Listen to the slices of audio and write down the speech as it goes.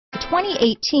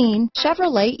2018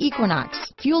 Chevrolet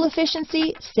Equinox. Fuel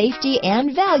efficiency, safety,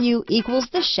 and value equals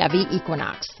the Chevy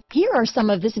Equinox. Here are some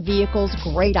of this vehicle's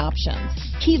great options: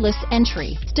 keyless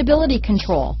entry, stability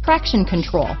control, traction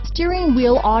control, steering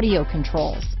wheel audio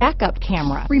controls, backup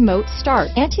camera, remote start,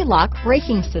 anti-lock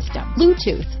braking system,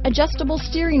 Bluetooth, adjustable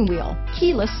steering wheel,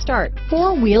 keyless start,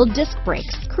 four-wheel disc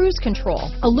brakes, cruise control,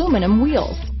 aluminum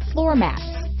wheels, floor mats,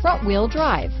 front-wheel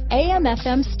drive,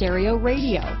 AM/FM stereo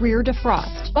radio, rear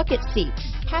defrost, bucket seats,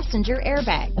 passenger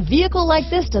airbag. A vehicle like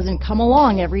this doesn't come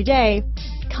along every day.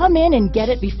 Come in and get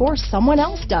it before someone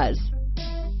else does.